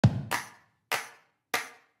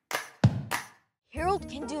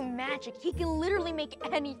Harold can do magic. He can literally make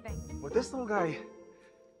anything. With this little guy,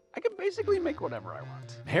 I can basically make whatever I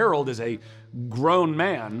want. Harold is a grown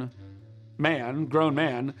grown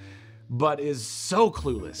man, but is so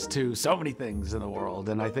clueless to so many things in the world.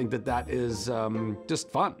 And I think that that is just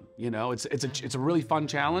fun. You know, it's a really fun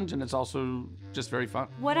challenge, and it's also just very fun.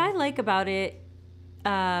 What I like about it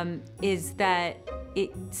is that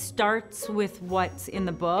it starts with what's in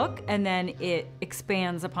the book and then it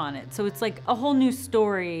expands upon it. So it's like a whole new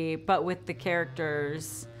story, but with the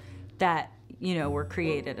characters that, you know, were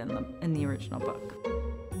created in the original book.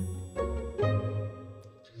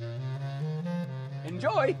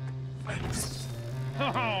 Enjoy.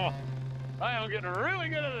 I am getting really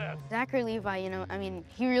good at this. Zachary Levi, you know, I mean,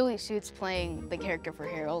 he really suits playing the character for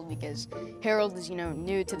Harold because Harold is, you know,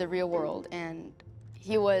 new to the real world, and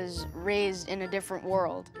he was raised in a different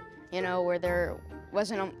world, you know, where there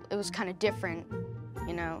wasn't, it was kind of different,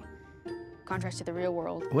 you know, contrast to the real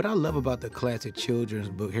world. What I love about the classic children's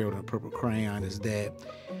book, Harold and the Purple Crayon, is that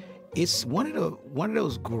it's one of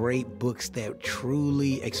those great books that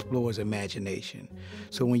truly explores imagination.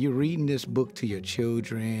 So when you're reading this book to your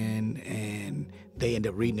children and they end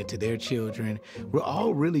up reading it to their children, we're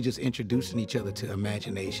all really just introducing each other to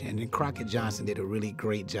imagination. And Crockett Johnson did a really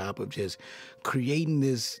great job of just creating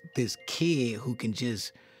this kid who can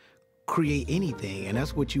just create anything. And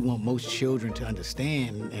that's what you want most children to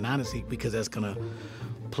understand. And honestly, because that's gonna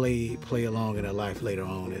play along in their life later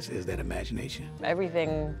on, is that imagination.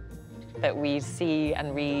 Everything that we see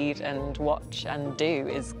and read and watch and do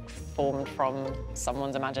is formed from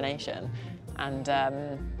someone's imagination. And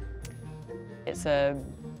it's a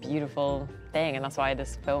beautiful thing, and that's why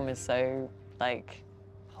this film is so, like,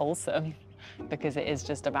 wholesome, because it is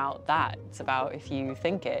just about that. It's about, if you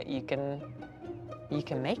think it, you can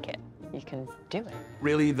make it. You can do it.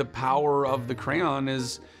 Really, the power of the crayon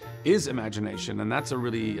is imagination, and that's a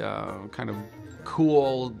really kind of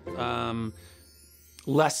cool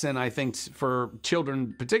lesson, I think, for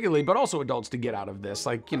children particularly, but also adults to get out of this.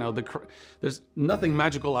 Like, you know, there's nothing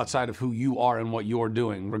magical outside of who you are and what you're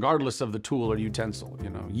doing, regardless of the tool or utensil. You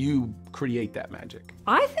know, you create that magic.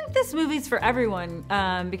 I think this movie's for everyone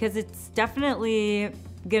because it's definitely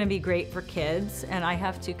gonna be great for kids, and I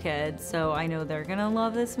have 2 kids, so I know they're gonna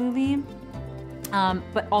love this movie.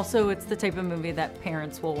 But also, it's the type of movie that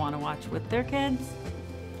parents will want to watch with their kids.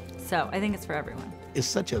 So I think it's for everyone. It's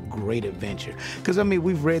such a great adventure. Because, I mean,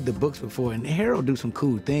 we've read the books before, and Harold do some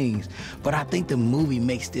cool things, but I think the movie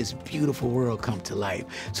makes this beautiful world come to life.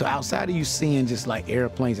 So outside of you seeing just like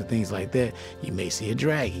airplanes and things like that, you may see a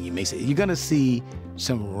dragon, you're gonna see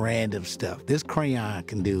some random stuff. This crayon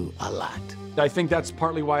can do a lot. I think that's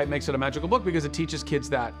partly why it makes it a magical book, because it teaches kids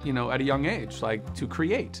that, you know, at a young age, like, to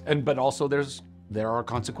create. But also there are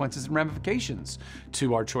consequences and ramifications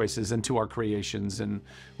to our choices and to our creations and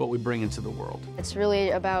what we bring into the world. It's really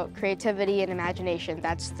about creativity and imagination.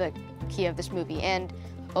 That's the key of this movie. And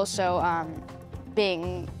also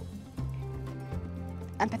being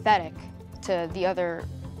empathetic to the other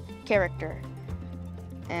character.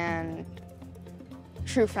 And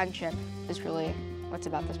true friendship is really what's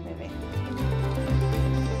about this movie.